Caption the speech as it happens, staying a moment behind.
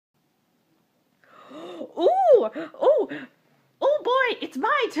oh, oh boy, it's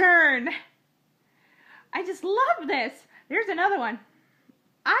my turn. I just love this. There's another one.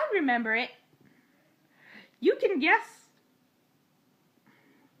 I remember it. You can guess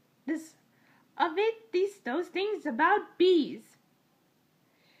those things about bees.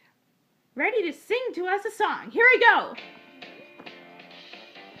 Ready to sing to us a song. Here we go.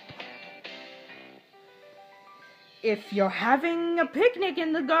 If you're having a picnic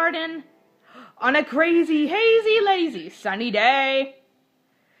in the garden on a crazy, hazy, lazy, sunny day,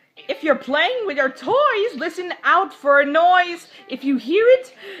 if you're playing with your toys, listen out for a noise. If you hear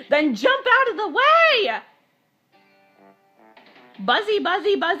it, then jump out of the way. Buzzy,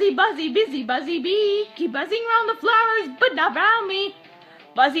 buzzy, buzzy, buzzy, busy, buzzy bee. Keep buzzing around the flowers, but not around me.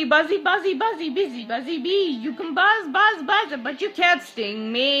 Buzzy, buzzy, buzzy, buzzy, busy, buzzy bee. You can buzz, buzz, buzz, but you can't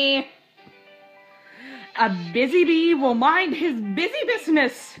sting me. A busy bee will mind his busy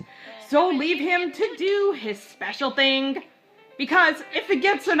business, so leave him to do his special thing. Because if it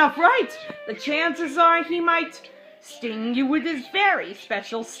gets enough right, the chances are he might sting you with his very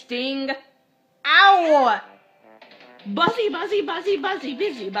special sting. Ow! Buzzy, buzzy, buzzy, buzzy,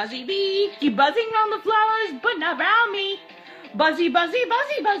 busy, buzzy bee. Keep buzzing around the flowers, but not around me. Buzzy, buzzy,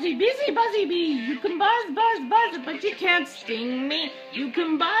 buzzy, buzzy, busy, buzzy bee. You can buzz, buzz, buzz, but you can't sting me. You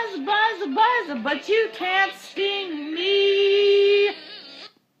can buzz, buzz, buzz, but you can't sting me.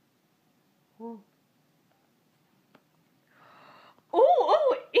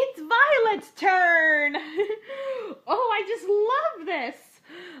 Oh, it's Violet's turn. Oh, I just love this.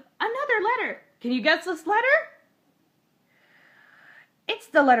 Another letter. Can you guess this letter? It's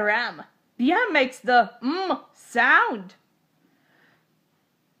the letter M. The M makes the sound.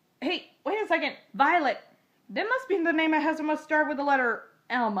 Hey, wait a second. Violet. That must be the name that must start with the letter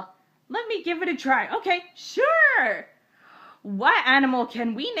M. Let me give it a try. Okay, sure. What animal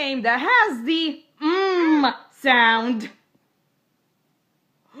can we name that has the sound?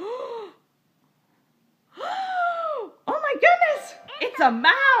 Oh my goodness! It's a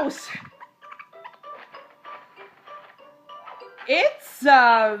mouse! It's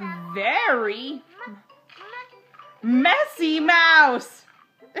a very messy mouse!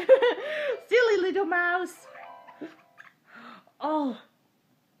 Silly little mouse! Oh,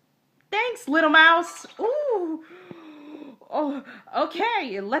 thanks, little mouse! Ooh! Oh,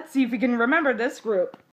 okay, let's see if we can remember this group.